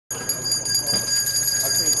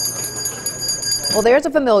Well, there's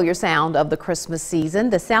a familiar sound of the Christmas season.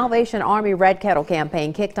 The Salvation Army Red Kettle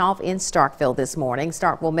campaign kicked off in Starkville this morning.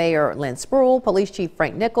 Starkville Mayor Lynn Spruill, Police Chief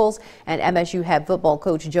Frank Nichols, and MSU head football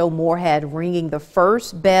coach Joe Moorhead ringing the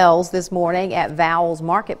first bells this morning at Vowell's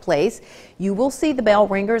Marketplace. You will see the bell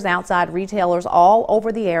ringers outside retailers all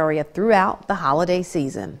over the area throughout the holiday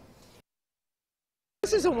season.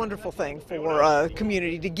 This is a wonderful thing for a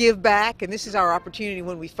community to give back, and this is our opportunity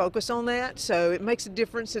when we focus on that. So it makes a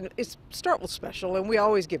difference, and it's Starkville special, and we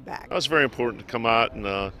always give back. It's very important to come out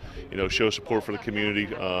and show support for the community,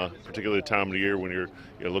 particularly the time of the year when you're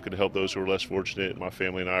looking to help those who are less fortunate. My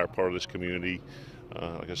family and I are part of this community.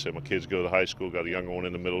 Like I said, my kids go to high school, got a younger one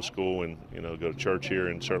in the middle school, and go to church here.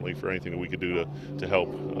 And certainly for anything that we could do to help,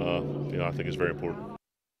 I think is very important.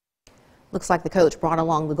 Looks like the coach brought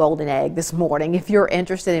along the golden egg this morning. If you're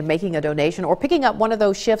interested in making a donation or picking up one of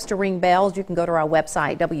those shifts to ring bells, you can go to our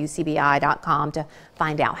website, WCBI.com, to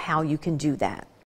find out how you can do that.